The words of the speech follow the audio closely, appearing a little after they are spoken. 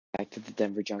back to the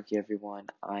Denver Junkie, everyone.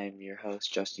 I'm your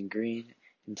host, Justin Green,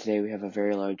 and today we have a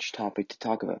very large topic to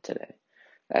talk about today.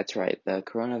 That's right, the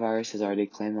coronavirus has already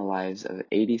claimed the lives of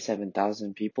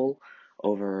 87,000 people,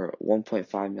 over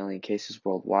 1.5 million cases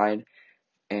worldwide,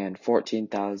 and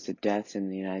 14,000 deaths in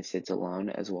the United States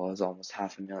alone, as well as almost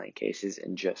 500,000 cases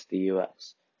in just the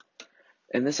US.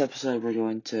 In this episode, we're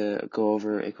going to go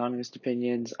over economist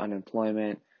opinions,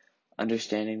 unemployment,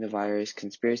 understanding the virus,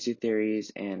 conspiracy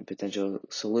theories, and potential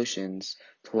solutions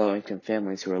to low-income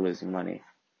families who are losing money.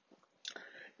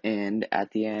 And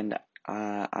at the end,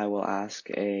 I will ask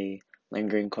a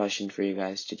lingering question for you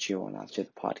guys to chew on after the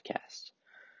podcast.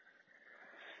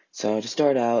 So to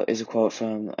start out is a quote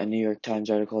from a New York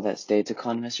Times article that states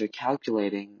economists are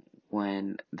calculating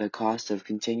when the cost of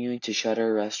continuing to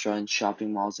shutter restaurants,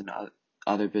 shopping malls, and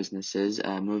other businesses,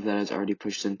 a move that has already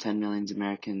pushed some 10 million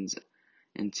Americans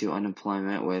into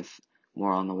unemployment with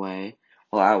more on the way,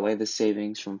 will outweigh the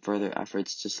savings from further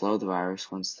efforts to slow the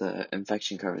virus once the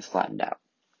infection curve is flattened out.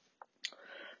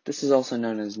 This is also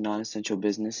known as non-essential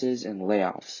businesses and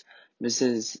layoffs.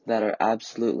 Businesses that are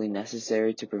absolutely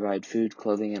necessary to provide food,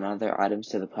 clothing, and other items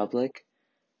to the public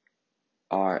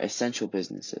are essential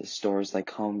businesses. Stores like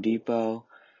Home Depot,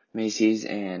 Macy's,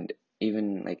 and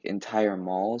even like entire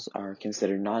malls are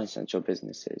considered non-essential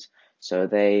businesses, so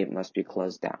they must be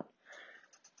closed down.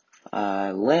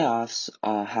 Layoffs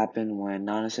happen when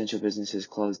non-essential businesses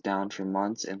close down for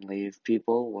months and leave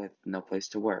people with no place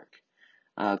to work.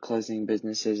 Closing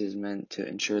businesses is meant to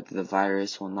ensure that the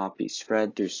virus will not be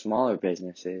spread through smaller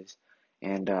businesses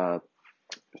and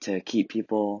to keep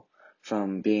people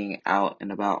from being out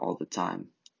and about all the time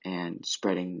and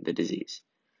spreading the disease.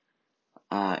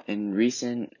 In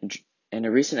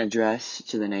a recent address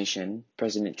to the nation,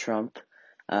 President Trump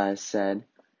said,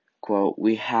 quote,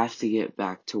 "We have to get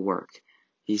back to work."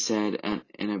 He said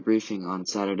in a briefing on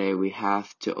Saturday, "We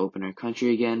have to open our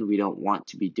country again. We don't want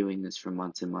to be doing this for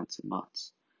months and months and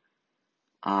months.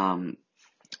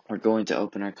 We're going to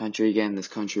open our country again. This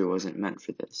country wasn't meant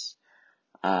for this."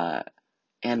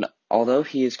 And although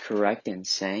he is correct in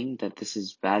saying that this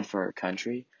is bad for our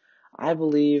country, I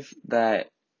believe that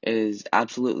it is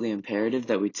absolutely imperative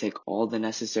that we take all the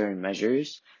necessary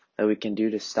measures that we can do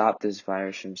to stop this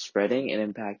virus from spreading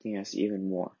and impacting us even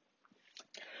more.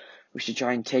 We should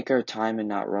try and take our time and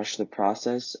not rush the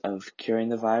process of curing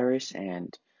the virus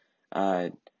and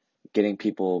getting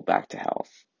people back to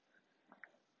health.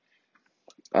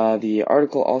 The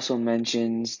article also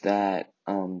mentions that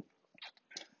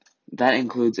that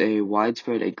includes a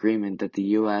widespread agreement that the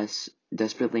U.S.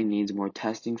 desperately needs more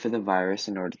testing for the virus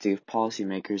in order to give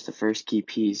policymakers the first key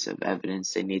piece of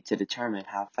evidence they need to determine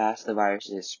how fast the virus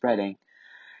is spreading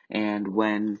and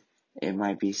when it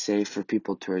might be safe for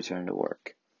people to return to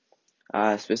work.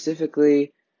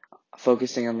 Specifically,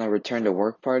 focusing on the return to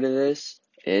work part of this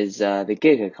is the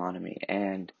gig economy.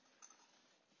 And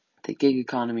the gig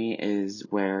economy is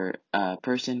where a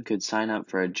person could sign up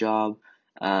for a job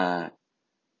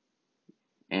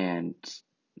and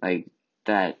like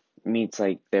that meets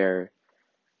like their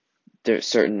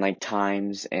certain like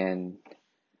times and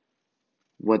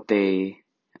what they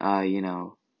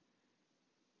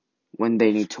when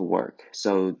they need to work.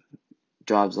 So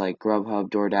jobs like Grubhub,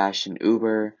 DoorDash, and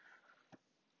Uber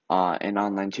and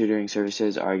online tutoring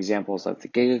services are examples of the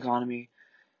gig economy.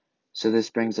 So this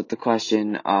brings up the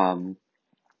question,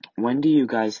 when do you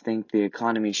guys think the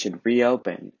economy should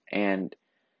reopen? And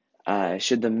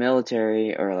should the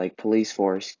military or like police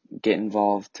force get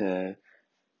involved to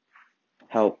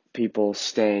help people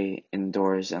stay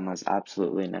indoors unless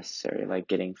absolutely necessary, like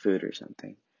getting food or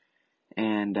something?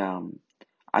 And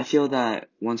I feel that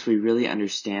once we really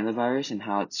understand the virus and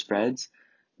how it spreads,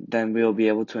 then we'll be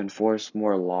able to enforce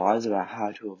more laws about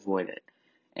how to avoid it.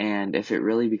 And if it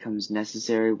really becomes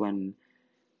necessary when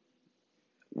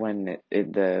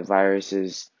the virus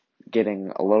is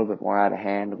getting a little bit more out of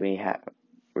hand,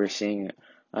 we're seeing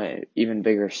an even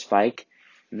bigger spike,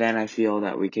 then I feel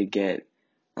that we could get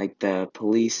like the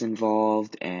police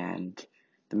involved and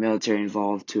the military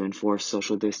involved to enforce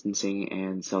social distancing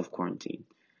and self-quarantine.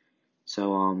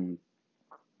 So,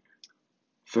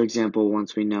 for example,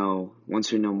 once we know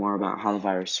more about how the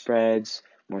virus spreads,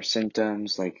 more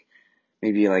symptoms, like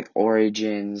maybe like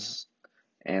origins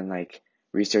and like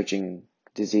researching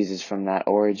diseases from that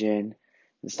origin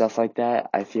and stuff like that,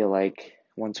 I feel like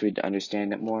once we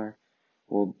understand it more,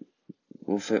 we'll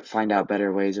find out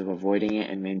better ways of avoiding it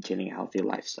and maintaining a healthy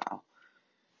lifestyle.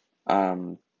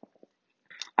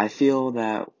 I feel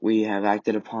that we have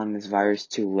acted upon this virus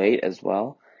too late as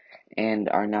well and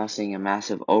are now seeing a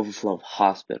massive overflow of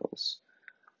hospitals.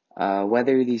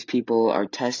 Whether these people are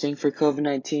testing for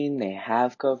COVID-19, they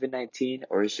have COVID-19,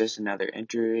 or it's just another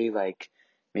injury like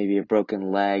maybe a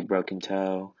broken leg, broken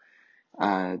toe.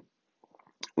 Uh,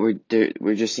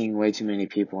 we're just seeing way too many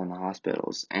people in the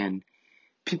hospitals, and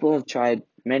people have tried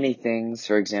many things.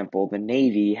 For example, the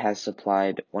Navy has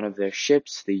supplied one of their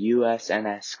ships, the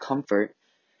USNS Comfort,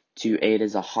 to aid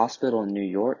as a hospital in New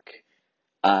York.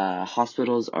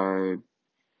 Hospitals are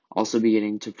also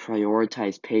beginning to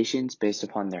prioritize patients based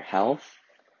upon their health.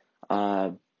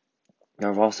 Uh, there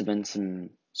have also been some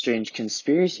strange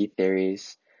conspiracy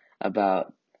theories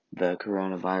about the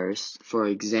coronavirus. For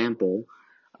example,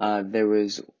 there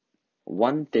was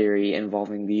one theory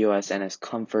involving the USNS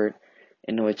Comfort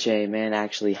in which a man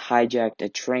actually hijacked a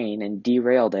train and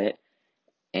derailed it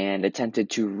and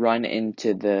attempted to run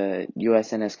into the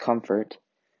USNS Comfort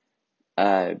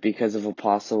because of a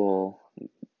possible,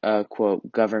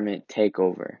 quote, government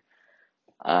takeover.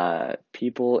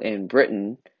 People in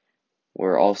Britain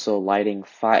were also lighting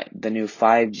the new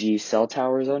 5G cell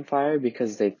towers on fire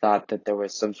because they thought that there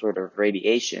was some sort of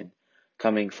radiation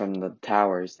coming from the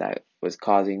towers that was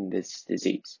causing this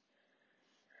disease.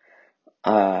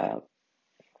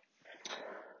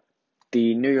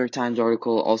 The New York Times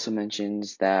article also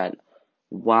mentions that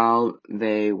while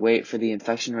they wait for the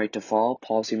infection rate to fall,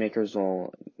 policymakers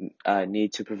will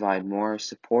need to provide more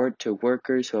support to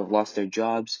workers who have lost their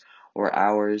jobs or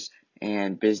hours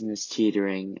and business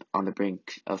teetering on the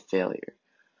brink of failure.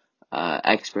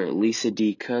 Expert Lisa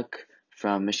D. Cook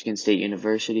from Michigan State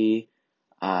University,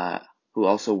 who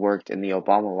also worked in the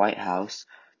Obama White House,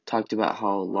 talked about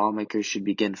how lawmakers should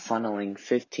begin funneling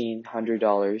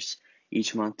 $1,500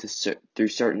 each month through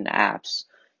certain apps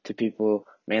to people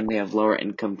mainly of lower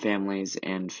income families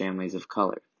and families of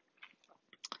color.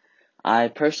 I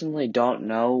personally don't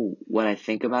know what I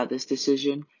think about this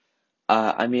decision.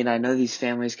 I know these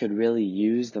families could really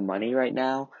use the money right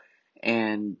now,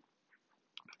 and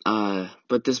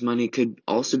but this money could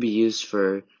also be used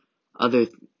for other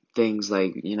things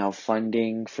like,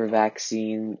 funding for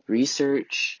vaccine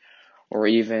research or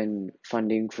even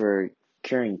funding for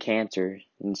curing cancer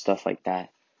and stuff like that.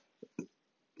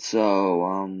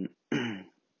 So,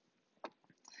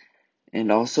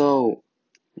 and also,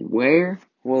 where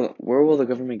will the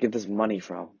government get this money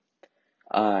from?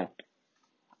 Uh,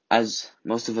 as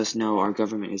most of us know, our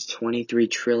government is $23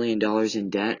 trillion in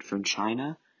debt from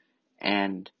China,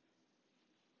 and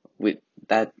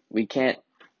we can't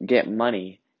get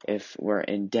money if we're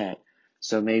in debt.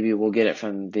 So maybe we'll get it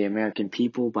from the American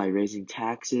people by raising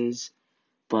taxes,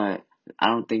 but I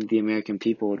don't think the American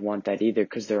people would want that either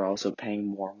because they're also paying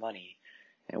more money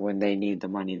when they need the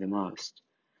money the most.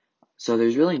 So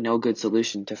there's really no good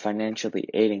solution to financially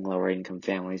aiding lower income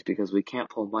families because we can't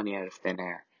pull money out of thin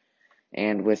air.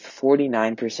 And with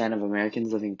 49% of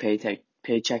Americans living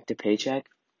paycheck to paycheck,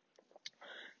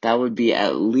 that would be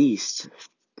at least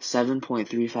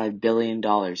 $7.35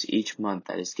 billion each month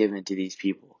that is given to these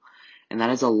people. And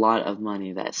that is a lot of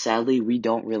money that sadly we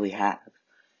don't really have.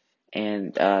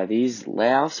 And these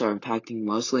layoffs are impacting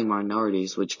mostly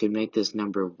minorities, which could make this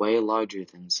number way larger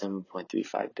than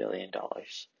 $7.35 billion.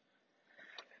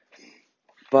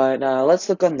 But let's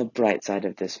look on the bright side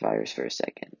of this virus for a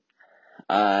second.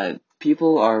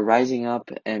 People are rising up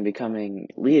and becoming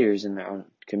leaders in their own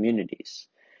communities.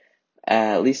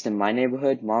 At least in my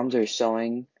neighborhood, moms are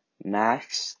sewing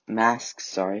masks,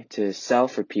 to sell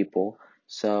for people,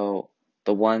 so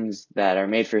the ones that are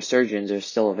made for surgeons are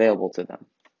still available to them.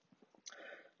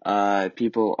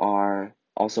 People are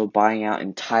also buying out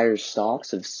entire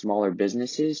stocks of smaller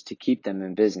businesses to keep them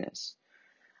in business.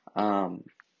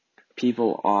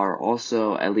 People are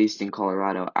also, at least in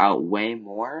Colorado, out way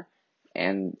more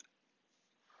and,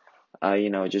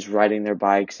 just riding their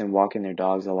bikes and walking their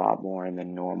dogs a lot more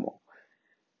than normal.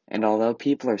 And although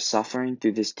people are suffering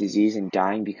through this disease and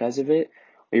dying because of it,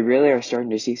 we really are starting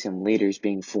to see some leaders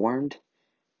being formed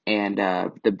and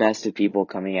the best of people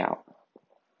coming out.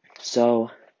 So,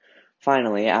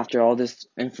 finally, after all this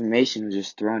information was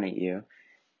just thrown at you,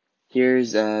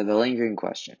 here's the lingering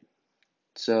question.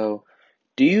 So,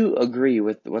 do you agree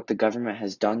with what the government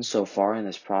has done so far in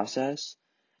this process?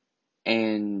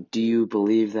 And do you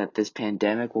believe that this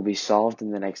pandemic will be solved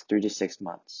in the next 3 to 6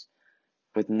 months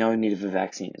with no need of a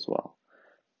vaccine as well?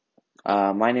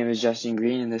 My name is Justin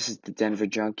Green, and this is the Denver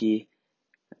Junkie.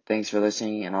 Thanks for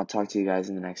listening, and I'll talk to you guys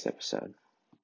in the next episode.